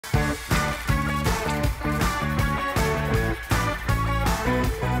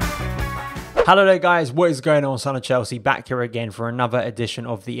Hello there guys, what is going on? Son of Chelsea back here again for another edition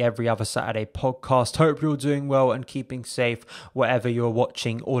of the Every Other Saturday podcast. Hope you're doing well and keeping safe wherever you're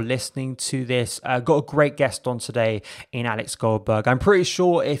watching or listening to this. Got a great guest on today in Alex Goldberg. I'm pretty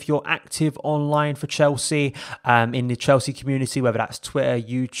sure if you're active online for Chelsea, in the Chelsea community, whether that's Twitter,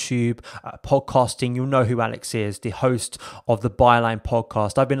 YouTube, podcasting, you'll know who Alex is, the host of the Byline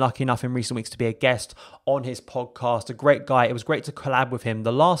podcast. I've been lucky enough in recent weeks to be a guest on his podcast. A great guy. It was great to collab with him.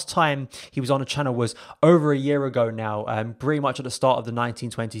 The last time he was on a channel was over a year ago now, pretty much at the start of the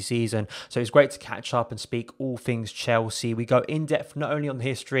 1920 season. So it's great to catch up and speak all things Chelsea. We go in depth not only on the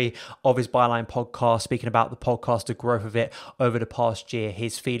history of his Byline podcast, speaking about the podcast, the growth of it over the past year,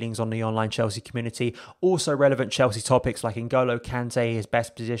 his feelings on the online Chelsea community, also relevant Chelsea topics like N'Golo Kante, his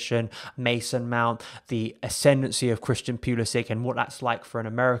best position, Mason Mount, the ascendancy of Christian Pulisic and what that's like for an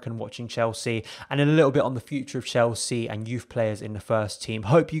American watching Chelsea, and then a little bit on the future of Chelsea and youth players in the first team.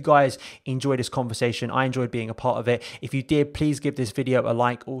 Hope you guys enjoy this conversation. I enjoyed being a part of it. If you did, please give this video a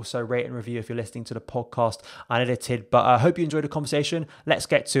like. Also rate and review if you're listening to the podcast unedited. But I hope you enjoyed the conversation. Let's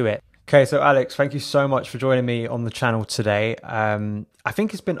get to it. Okay, so Alex, thank you so much for joining me on the channel today. I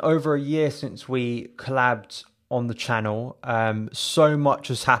think it's been over a year since we collabed on the channel. So much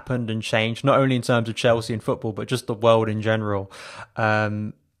has happened and changed, not only in terms of Chelsea and football, but just the world in general.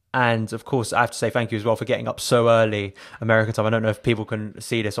 And of course, I have to say thank you as well for getting up so early, American time. I don't know if people can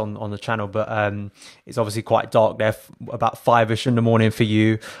see this on the channel, but it's obviously quite dark there, about 5-ish in the morning for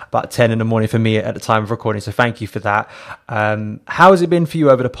you, about 10 in the morning for me at the time of recording. So thank you for that. How has it been for you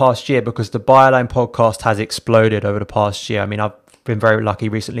over the past year? Because the Byline podcast has exploded over the past year. I mean, I've been very lucky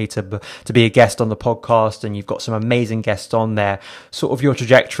recently to be a guest on the podcast, and you've got some amazing guests on there. Sort of your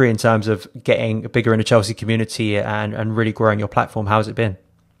trajectory in terms of getting bigger in the Chelsea community and really growing your platform. How's it been?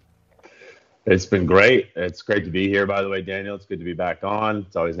 It's been great. It's great to be here, by the way, Daniel. It's good to be back on.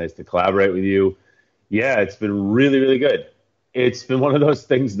 It's always nice to collaborate with you. Yeah, it's been really, really good. It's been one of those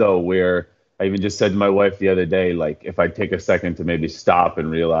things, though, where I even just said to my wife the other day, like, if I take a second to maybe stop and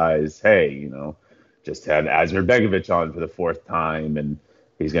realize, hey, just had Asmir Begovic on for the 4th time, and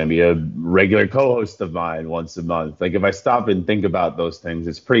he's going to be a regular co-host of mine once a month. Like, if I stop and think about those things,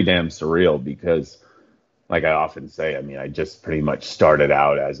 it's pretty damn surreal because, like I often say, I mean, I just pretty much started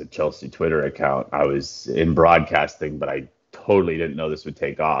out as a Chelsea Twitter account. I was in broadcasting, but I totally didn't know this would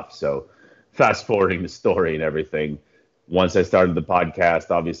take off. So fast forwarding the story and everything, once I started the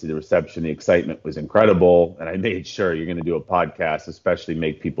podcast, obviously the reception, the excitement was incredible. And I made sure you're going to do a podcast, especially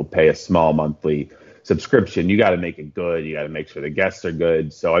make people pay a small monthly subscription. You got to make it good. You got to make sure the guests are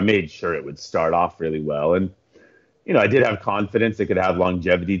good. So I made sure it would start off really well. And I did have confidence it could have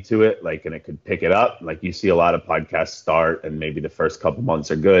longevity to it, and it could pick it up. Like you see a lot of podcasts start and maybe the first couple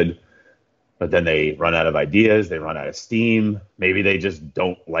months are good, but then they run out of ideas, they run out of steam. Maybe they just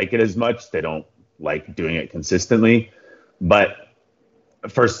don't like it as much. They don't like doing it consistently. But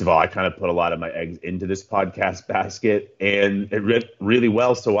first of all, I kind of put a lot of my eggs into this podcast basket, and it went really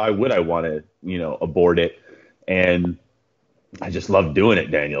well. So why would I want to, abort it? And I just love doing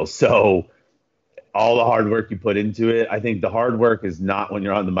it, Daniel. So all the hard work you put into it. I think the hard work is not when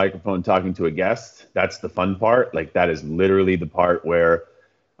you're on the microphone talking to a guest. That's the fun part. Like, that is literally the part where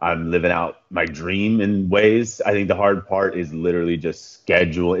I'm living out my dream in ways. I think the hard part is literally just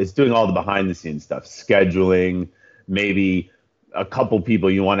schedule. It's doing all the behind the scenes stuff, scheduling, maybe a couple people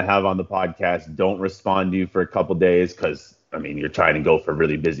you want to have on the podcast don't respond to you for a couple days because, I mean, you're trying to go for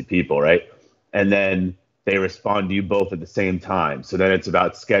really busy people, right? And then they respond to you both at the same time. So then it's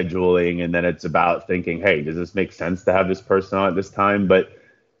about scheduling, and then it's about thinking, hey, does this make sense to have this person on at this time? But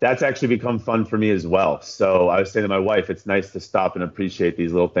that's actually become fun for me as well. So I was saying to my wife, it's nice to stop and appreciate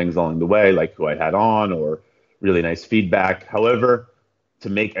these little things along the way, like who I had on or really nice feedback. However, to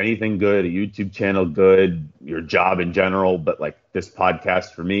make anything good, a YouTube channel good, your job in general, but like this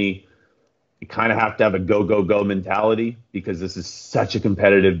podcast for me, you kind of have to have a go, go, go mentality because this is such a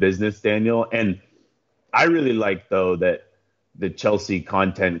competitive business, Daniel. And I really like, though, that the Chelsea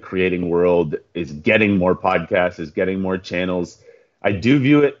content creating world is getting more podcasts, is getting more channels. I do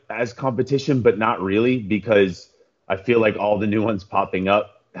view it as competition, but not really, because I feel like all the new ones popping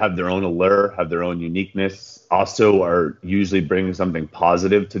up have their own allure, have their own uniqueness, also are usually bringing something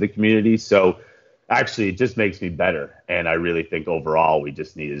positive to the community. So actually, it just makes me better. And I really think overall, we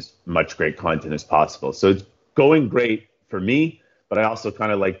just need as much great content as possible. So it's going great for me, but I also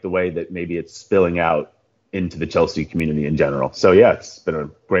kind of like the way that maybe it's spilling out into the Chelsea community in general. So yeah, it's been a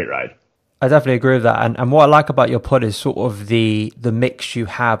great ride. I definitely agree with that. And what I like about your pod is sort of the mix you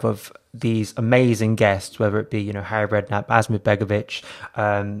have of these amazing guests, whether it be, Harry Redknapp, Asmir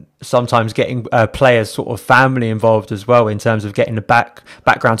Begovic, sometimes getting players sort of family involved as well in terms of getting the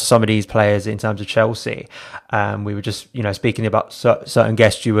background to some of these players in terms of Chelsea. We were just, speaking about certain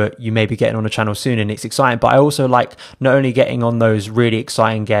guests you may be getting on the channel soon, and it's exciting. But I also like not only getting on those really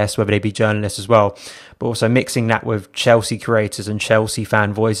exciting guests, whether they be journalists as well, but also mixing that with Chelsea creators and Chelsea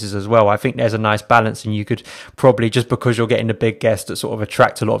fan voices as well. I think there's a nice balance, and you could probably, just because you're getting the big guests that sort of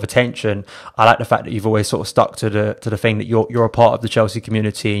attract a lot of attention, I like the fact that you've always sort of stuck to the thing that you're a part of the Chelsea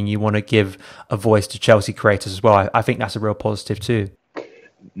community and you want to give a voice to Chelsea creators as well. I think that's a real positive too.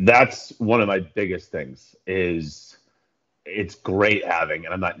 That's one of my biggest things. Is it's great having,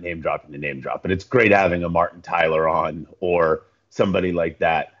 and I'm not name dropping the name drop, but it's great having a Martin Tyler on or somebody like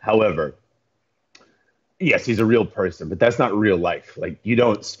that. However, yes, he's a real person, but that's not real life. Like, you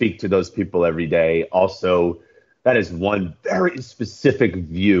don't speak to those people every day. Also, that is one very specific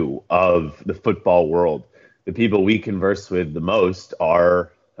view of the football world. The people we converse with the most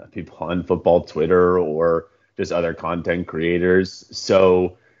are people on football Twitter or just other content creators.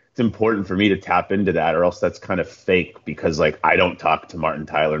 So it's important for me to tap into that, or else that's kind of fake, because like, I don't talk to Martin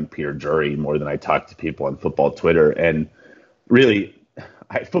Tyler and Peter Drury more than I talk to people on football Twitter. And really,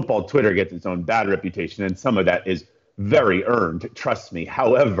 football Twitter gets its own bad reputation, and some of that is very earned, trust me.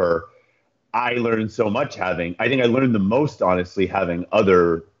 However, I learned so much I think I learned the most, honestly, having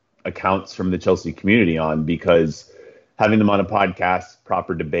other accounts from the Chelsea community on, because having them on a podcast,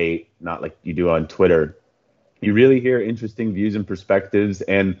 proper debate, not like you do on Twitter, you really hear interesting views and perspectives,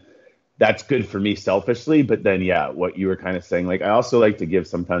 and that's good for me selfishly. But then, yeah, what you were kind of saying, like, I also like to give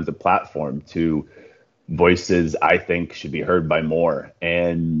sometimes a platform to voices I think should be heard by more.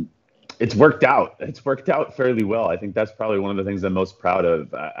 And it's worked out. It's worked out fairly well. I think that's probably one of the things I'm most proud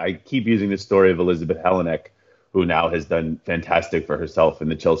of. I keep using the story of Elizabeth Helenek, who now has done fantastic for herself in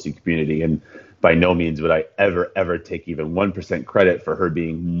the Chelsea community. And by no means would I ever take even 1% credit for her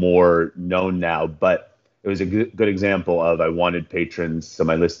being more known now. But it was a good example of, I wanted patrons, so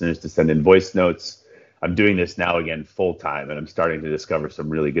my listeners, to send in voice notes. I'm doing this now again full time, and I'm starting to discover some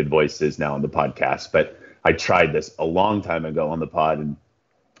really good voices now on the podcast. But I tried this a long time ago on the pod, and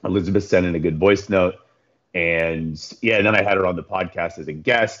Elizabeth sent in a good voice note. And yeah, and then I had her on the podcast as a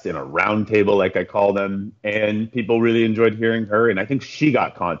guest in a round table, like I call them. And people really enjoyed hearing her. And I think she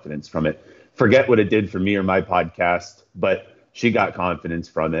got confidence from it. Forget what it did for me or my podcast, but she got confidence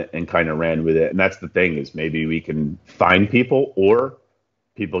from it and kind of ran with it. And that's the thing, is maybe we can find people, or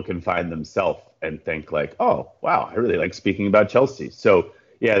people can find themselves and think like, oh, wow, I really like speaking about Chelsea. So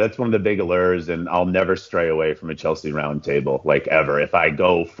yeah, that's one of the big allures, and I'll never stray away from a Chelsea roundtable, like, ever. If I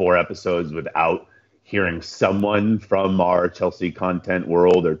go 4 episodes without hearing someone from our Chelsea content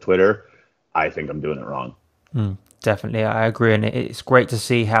world or Twitter, I think I'm doing it wrong. Definitely, I agree, and it's great to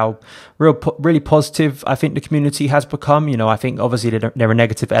see how really positive I think the community has become. I think obviously there are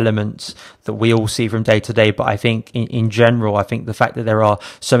negative elements that we all see from day to day, but I think in general, I think the fact that there are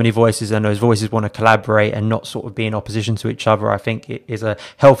so many voices, and those voices want to collaborate and not sort of be in opposition to each other, I think it is a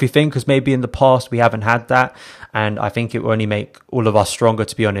healthy thing, because maybe in the past we haven't had that, and I think it will only make all of us stronger,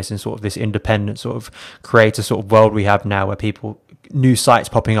 to be honest, in sort of this independent sort of creator sort of world we have now, where new sites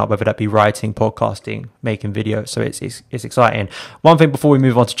popping up, whether that be writing, podcasting, making videos. So it's exciting. One thing before we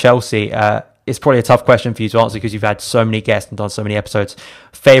move on to Chelsea, it's probably a tough question for you to answer, because you've had so many guests and done so many episodes.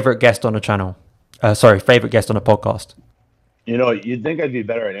 Favorite guest on the channel? Favorite guest on the podcast? You'd think I'd be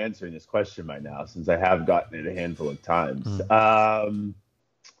better at answering this question by now, since I have gotten it a handful of times. All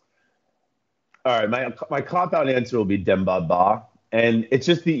right, my cop-out answer will be Demba Ba. And it's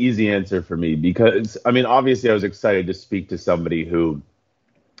just the easy answer for me, because, I mean, obviously I was excited to speak to somebody who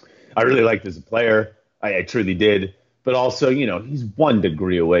I really liked as a player. I truly did. But also, he's 1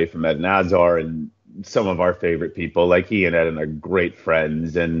 degree away from Eden Hazard and some of our favorite people. Like, he and Eden are great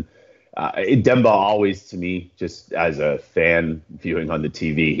friends. And Demba always, to me, just as a fan viewing on the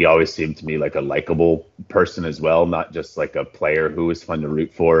TV, he always seemed to me like a likable person as well, not just like a player who was fun to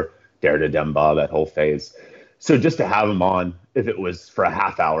root for. Dare to Demba, that whole phase. So just to have him on, if it was for a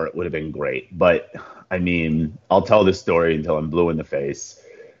half hour, it would have been great. But, I mean, I'll tell this story until I'm blue in the face.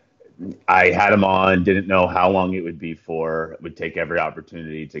 I had him on, didn't know how long it would be for, would take every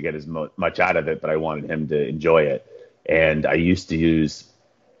opportunity to get as much out of it, but I wanted him to enjoy it. And I used to use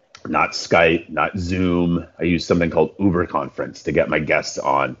not Skype, not Zoom. I used something called Uber Conference to get my guests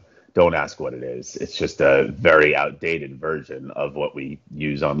on. Don't ask what it is. It's just a very outdated version of what we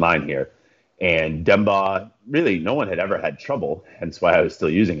use online here. And Demba, really, no one had ever had trouble, hence why I was still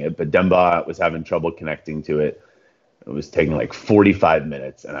using it. But Demba was having trouble connecting to it. It was taking like 45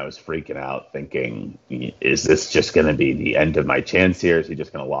 minutes, and I was freaking out, thinking, is this just going to be the end of my chance here? Is he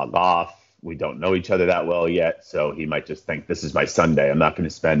just going to log off? We don't know each other that well yet, so he might just think this is my Sunday. I'm not going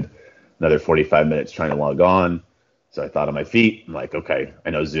to spend another 45 minutes trying to log on. So I thought on my feet. I'm like, okay, I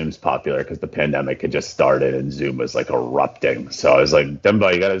know Zoom's popular because the pandemic had just started and Zoom was like erupting. So I was like,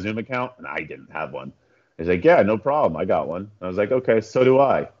 Demba, you got a Zoom account? And I didn't have one. He's like, yeah, no problem. I got one. I was like, okay, so do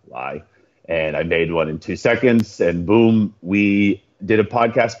I. Lie. And I made one in 2 seconds, and boom, we did a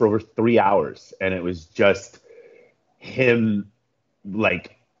podcast for over 3 hours. And it was just him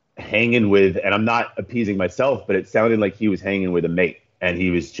like hanging with, and I'm not appeasing myself, but it sounded like he was hanging with a mate. And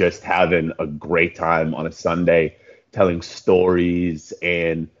he was just having a great time on a Sunday, telling stories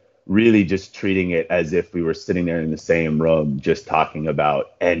and really just treating it as if we were sitting there in the same room, just talking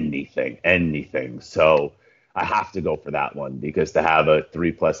about anything. So I have to go for that one, because to have a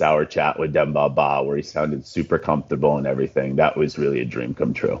 3+ hour chat with Demba Ba where he sounded super comfortable and everything, that was really a dream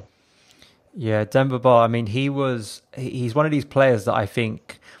come true. Yeah, Demba Ba, I mean, he's one of these players that I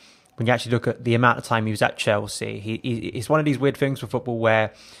think, when you actually look at the amount of time he was at Chelsea, it's one of these weird things with football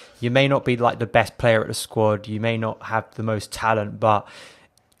where you may not be like the best player at the squad, you may not have the most talent, but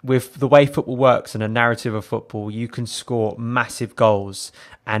with the way football works and the narrative of football, you can score massive goals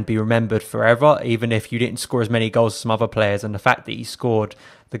and be remembered forever, even if you didn't score as many goals as some other players. And the fact that he scored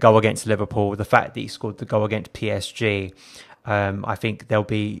the goal against Liverpool, the fact that he scored the goal against PSG, I think there'll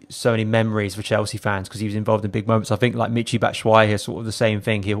be so many memories for Chelsea fans because he was involved in big moments. I think like Michy Batshuayi is sort of the same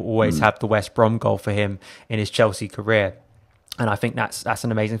thing. He'll always have the West Brom goal for him in his Chelsea career. And I think that's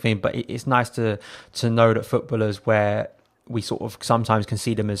an amazing thing. But it's nice to know that footballers, where we sort of sometimes can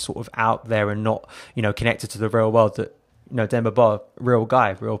see them as sort of out there and not, connected to the real world, that, Demba Ba, real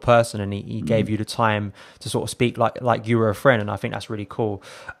guy, real person, and he gave you the time to sort of speak like you were a friend. And I think that's really cool.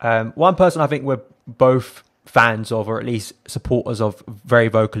 One person I think we're both fans of, or at least supporters of very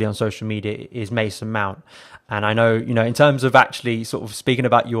vocally on social media, is Mason Mount. And I know, in terms of actually sort of speaking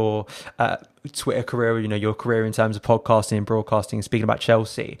about your Twitter career, your career in terms of podcasting and broadcasting, speaking about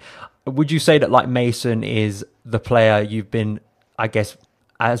Chelsea, would you say that like Mason is the player you've been, I guess,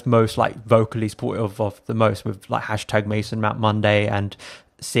 as most like vocally supportive of the most, with like hashtag Mason Mount Monday, and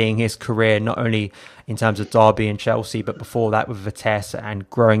seeing his career not only in terms of Derby and Chelsea, but before that with Vitesse and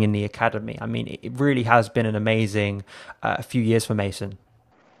growing in the academy? I mean, it really has been an amazing few years for Mason.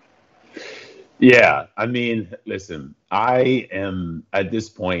 Yeah, I mean, listen, I am at this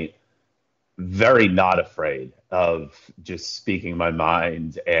point very not afraid of just speaking my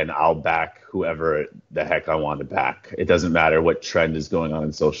mind, and I'll back whoever the heck I want to back. It doesn't matter what trend is going on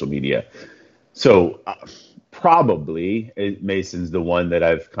in social media. So probably Mason's the one that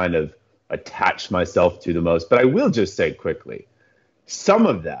I've kind of attached myself to the most. But I will just say quickly, some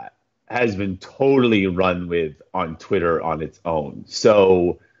of that has been totally run with on Twitter on its own.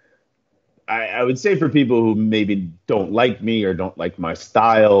 So I would say for people who maybe don't like me or don't like my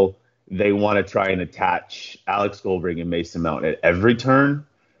style, they want to try and attach Alex Goldberg and Mason Mount at every turn,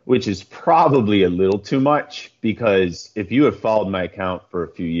 which is probably a little too much, because if you have followed my account for a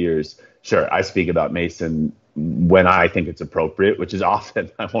few years, sure, I speak about Mason when I think it's appropriate, which is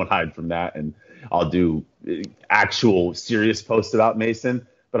often. I won't hide from that. And I'll do actual serious posts about Mason,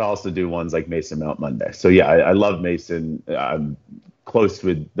 but I'll also do ones like Mason Mount Monday. So yeah, I love Mason. I'm close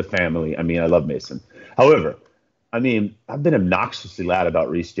with the family. I mean, I love Mason. However, I mean, I've been obnoxiously loud about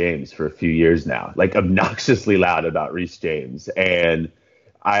Reece James for a few years now, like obnoxiously loud about Reece James. And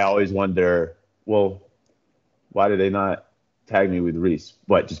I always wonder, well, why do they not tag me with Reece?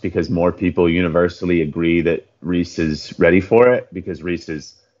 What, just because more people universally agree that Reece is ready for it? Because Reece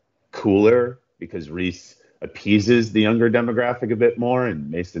is cooler? Because Reece appeases the younger demographic a bit more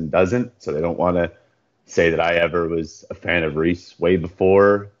and Mason doesn't? So they don't want to say that I ever was a fan of Reece way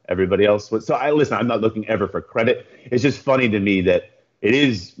before everybody else was. So listen, I'm not looking ever for credit. It's just funny to me that it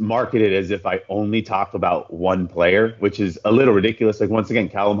is marketed as if I only talk about one player, which is a little ridiculous. Like, once again,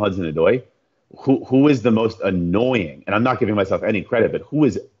 Callum Hudson-Odoi, who is the most annoying, and I'm not giving myself any credit, but who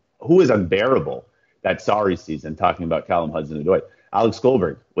is unbearable that sorry season talking about Callum Hudson-Odoi? Alex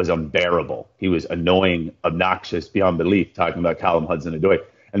Goldberg was unbearable. He was annoying, obnoxious beyond belief talking about Callum Hudson-Odoi.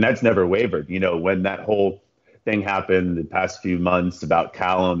 And that's never wavered. When that whole thing happened the past few months about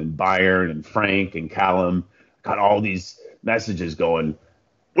Callum and Bayern and Frank and Callum, got all these messages going,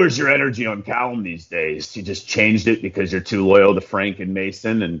 where's your energy on Callum these days? You just changed it because you're too loyal to Frank and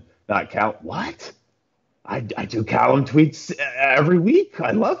Mason and not Callum. What? I do Callum tweets every week.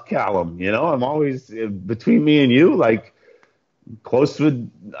 I love Callum. I'm always, between me and you, like, close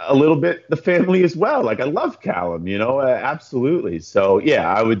with a little bit the family as well. Like, I love Callum, absolutely. So yeah,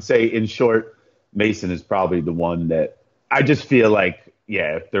 I would say in short, Mason is probably the one that I just feel like,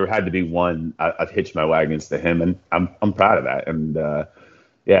 yeah, if there had to be one, I've hitched my wagons to him, and I'm proud of that. And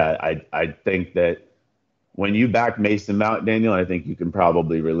yeah, I think that when you back Mason Mount, Daniel, I think you can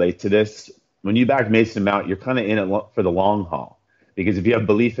probably relate to this. When you back Mason Mount, you're kind of in it for the long haul. Because if you have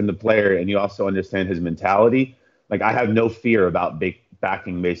belief in the player and you also understand his mentality, like I have no fear about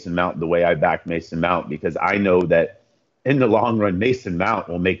backing Mason Mount the way I back Mason Mount, because I know that in the long run, Mason Mount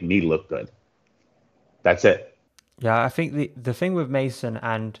will make me look good. That's it. Yeah, I think the thing with Mason,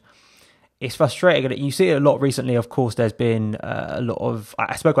 and it's frustrating. You see it a lot recently. Of course, there's been a lot of.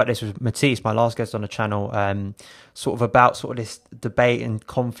 I spoke about this with Matisse, my last guest on the channel, sort of about sort of this debate and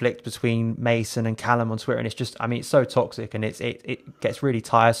conflict between Mason and Callum on Twitter, and it's just, I mean, it's so toxic and it gets really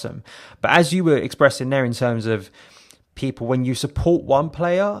tiresome. But as you were expressing there, in terms of people, when you support one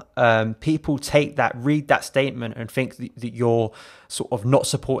player, people read that statement and think that you're sort of not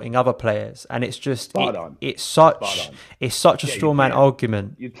supporting other players, and it's just it's such a straw man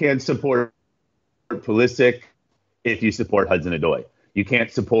argument. You can't support Pulisic if you support Hudson-Odoi. You can't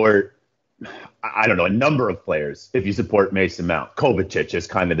support, I don't know, a number of players if you support Mason Mount. Kovacic is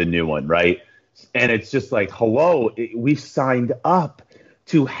kind of the new one, right? And it's just like, hello, we've signed up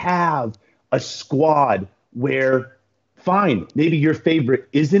to have a squad where, fine, maybe your favorite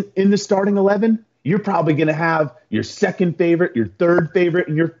isn't in the starting 11. You're probably going to have your second favorite, your third favorite,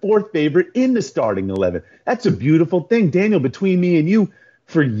 and your fourth favorite in the starting 11. That's a beautiful thing. Daniel, between me and you,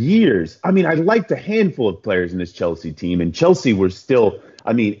 for years, I mean, I liked a handful of players in this Chelsea team, and Chelsea were still,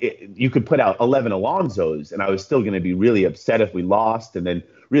 I mean, you could put out 11 Alonsos, and I was still going to be really upset if we lost and then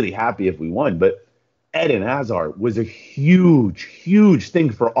really happy if we won. But Eden Hazard was a huge, huge thing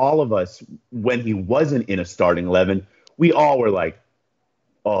for all of us when he wasn't in a starting 11. We all were like,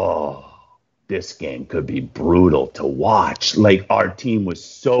 oh, this game could be brutal to watch. Like, our team was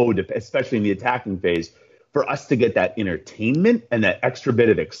so, especially in the attacking phase, for us to get that entertainment and that extra bit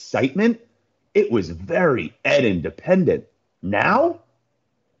of excitement, it was very Eden dependent. Now,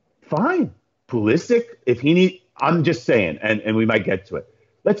 fine. Pulisic, if he need, I'm just saying, and we might get to it.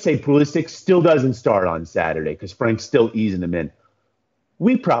 Let's say Pulisic still doesn't start on Saturday because Frank's still easing him in.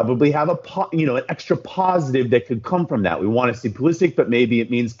 We probably have an extra positive that could come from that. We want to see Pulisic, but maybe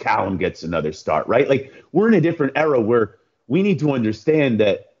it means Callum gets another start, right? Like, we're in a different era where we need to understand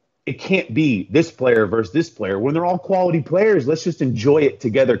that it can't be this player versus this player. When they're all quality players, let's just enjoy it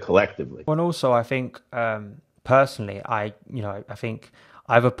together collectively. Well, and also, I think personally, I think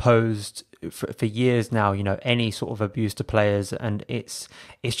I've opposed for years now, any sort of abuse to players, and it's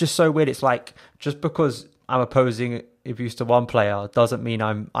just so weird. It's like, just because I'm opposing abuse to one player doesn't mean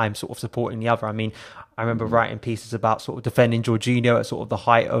I'm sort of supporting the other. I mean, I remember writing pieces about sort of defending Jorginho at sort of the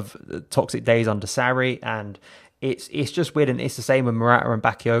height of the toxic days under Sarri, and it's just weird. And it's the same with Morata and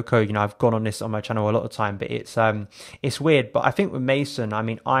Bakayoko. I've gone on this on my channel a lot of time, but it's weird. But I think with Mason, I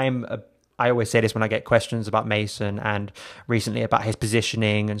mean, I always say this when I get questions about Mason, and recently about his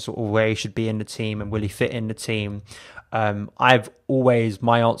positioning and sort of where he should be in the team and will he fit in the team. My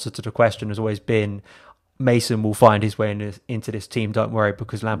answer to the question has always been, Mason will find his way into this team, don't worry,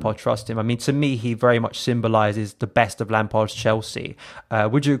 because Lampard trusts him. I mean, to me, he very much symbolises the best of Lampard's Chelsea.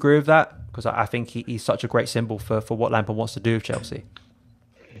 Would you agree with that? Because I think he's such a great symbol for what Lampard wants to do with Chelsea.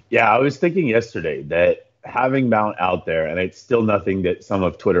 Yeah, I was thinking yesterday that having Mount out there, and it's still nothing that some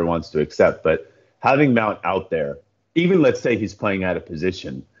of Twitter wants to accept, but having Mount out there, even let's say he's playing out of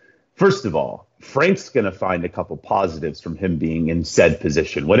position, first of all, Frank's going to find a couple positives from him being in said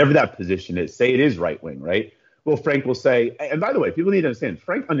position, whatever that position is. Say it is right wing, right? Well, Frank will say, and by the way, people need to understand,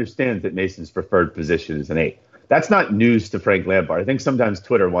 Frank understands that Mason's preferred position is an 8. That's not news to Frank Lampard. I think sometimes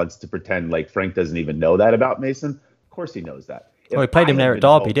Twitter wants to pretend like Frank doesn't even know that about Mason. Of course he knows that. Well, he played him there at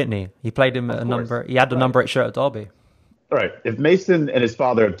Derby, didn't he? He played him at a number. He had the number 8 shirt at Derby. All right. If Mason and his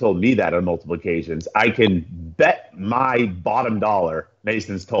father have told me that on multiple occasions, I can bet my bottom dollar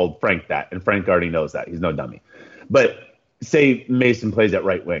Mason's told Frank that, and Frank already knows that. He's no dummy. But say Mason plays at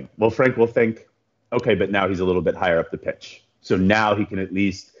right wing. Well, Frank will think, okay, but now he's a little bit higher up the pitch. So now he can at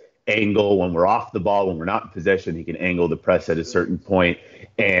least angle when we're off the ball, when we're not in possession, he can angle the press at a certain point.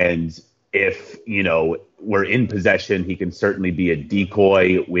 And if, we're in possession, he can certainly be a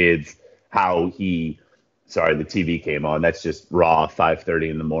decoy with how he... Sorry, the TV came on. That's just raw 5:30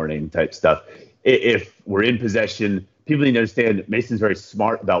 in the morning type stuff. If we're in possession, people need to understand Mason's very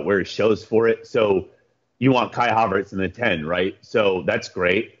smart about where he shows for it. So you want Kai Havertz in the 10, right? So that's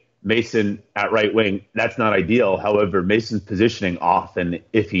great. Mason at right wing, that's not ideal. However, Mason's positioning often,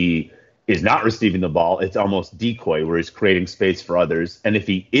 if he is not receiving the ball, it's almost decoy where he's creating space for others. And if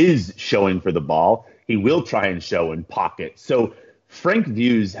he is showing for the ball, he will try and show in pocket. So Frank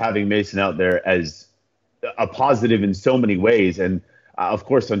views having Mason out there as a positive in so many ways. And of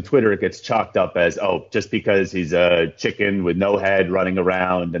course, on Twitter, it gets chalked up as, oh, just because he's a chicken with no head running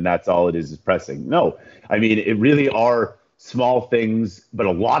around and that's all it is pressing. No, I mean, it really are small things, but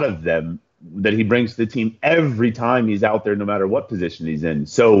a lot of them that he brings to the team every time he's out there, no matter what position he's in.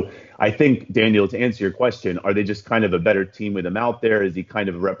 So I think, Daniel, to answer your question, are they just kind of a better team with him out there? Is he kind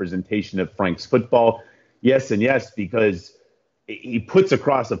of a representation of Frank's football? Yes and yes, because he puts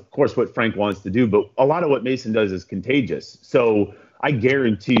across, of course, what Frank wants to do, but a lot of what Mason does is contagious. So I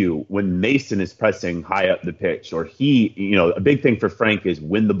guarantee you when Mason is pressing high up the pitch, or a big thing for Frank is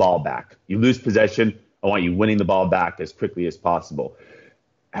win the ball back. You lose possession, I want you winning the ball back as quickly as possible.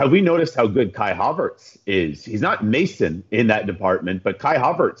 Have we noticed how good Kai Havertz is? He's not Mason in that department, but Kai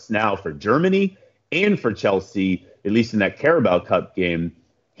Havertz now for Germany and for Chelsea, at least in that Carabao Cup game,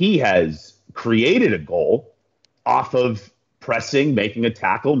 he has created a goal off of pressing, making a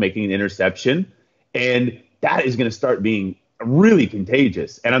tackle, making an interception. And that is going to start being really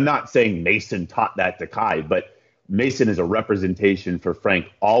contagious. And I'm not saying Mason taught that to Kai, but Mason is a representation for Frank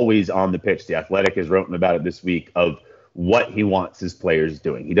always on the pitch. The Athletic has written about it this week of what he wants his players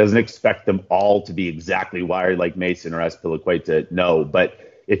doing. He doesn't expect them all to be exactly wired like Mason or Azpilicueta. No, but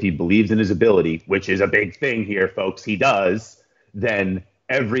if he believes in his ability, which is a big thing here, folks, he does, then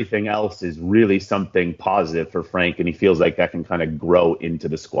everything else is really something positive for Frank, and he feels like that can kind of grow into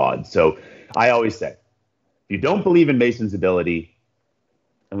the squad. So I always say, if you don't believe in Mason's ability,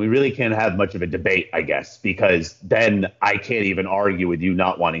 and we really can't have much of a debate, I guess, because then I can't even argue with you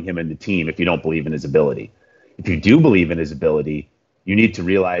not wanting him in the team if you don't believe in his ability. If you do believe in his ability, you need to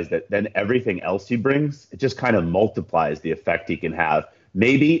realize that then everything else he brings, it just kind of multiplies the effect he can have.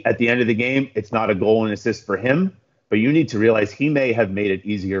 Maybe at the end of the game, it's not a goal and assist for him, but you need to realize he may have made it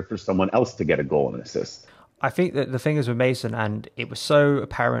easier for someone else to get a goal and assist. I think that the thing is with Mason, and it was so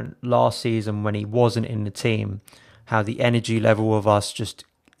apparent last season when he wasn't in the team, how the energy level of us just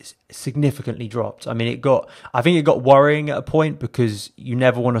significantly dropped. I mean, I think it got worrying at a point because you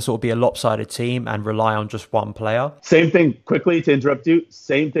never want to sort of be a lopsided team and rely on just one player. Same thing, quickly to interrupt you,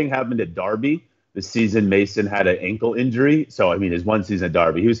 same thing happened at Derby. The season Mason had an ankle injury. So, I mean, his one season at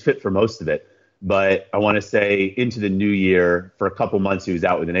Derby, he was fit for most of it. But I want to say into the new year, for a couple months, he was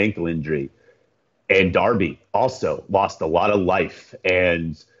out with an ankle injury. And Derby also lost a lot of life.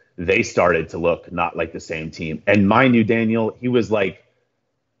 And they started to look not like the same team. And mind you, Daniel, he was like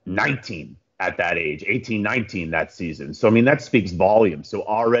 19 at that age, 18, 19 that season. So, I mean, that speaks volumes. So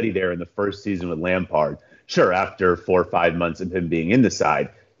already there in the first season with Lampard, sure, after 4 or 5 months of him being in the side,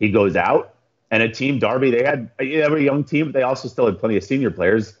 he goes out. And a team, Derby, they had a young team, but they also still had plenty of senior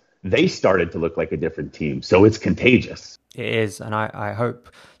players. They started to look like a different team. So it's contagious. It is, and I hope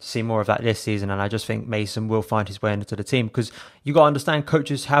to see more of that this season. And I just think Mason will find his way into the team, because you got to understand,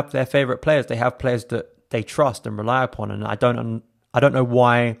 coaches have their favourite players. They have players that they trust and rely upon. And I don't know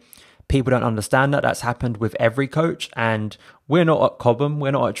why people don't understand that. That's happened with every coach, and we're not at Cobham,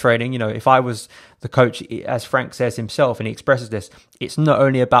 we're not at training. You know, if I was the coach, as Frank says himself, and he expresses this, it's not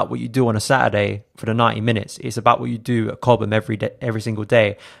only about what you do on a Saturday for the 90 minutes, it's about what you do at Cobham every day, every single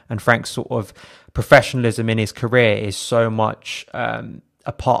day. And Frank's sort of professionalism in his career is so much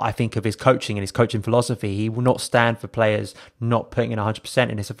a part, I think, of his coaching and his coaching philosophy. He will not stand for players not putting in 100%,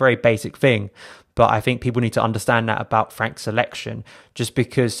 and it's a very basic thing. But I think people need to understand that about Frank's selection. Just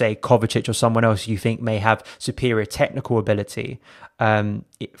because, say, Kovacic or someone else you think may have superior technical ability,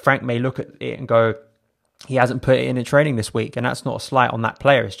 Frank may look at it and go, he hasn't put it in training this week. And that's not a slight on that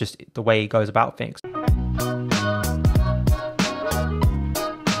player. It's just the way he goes about things.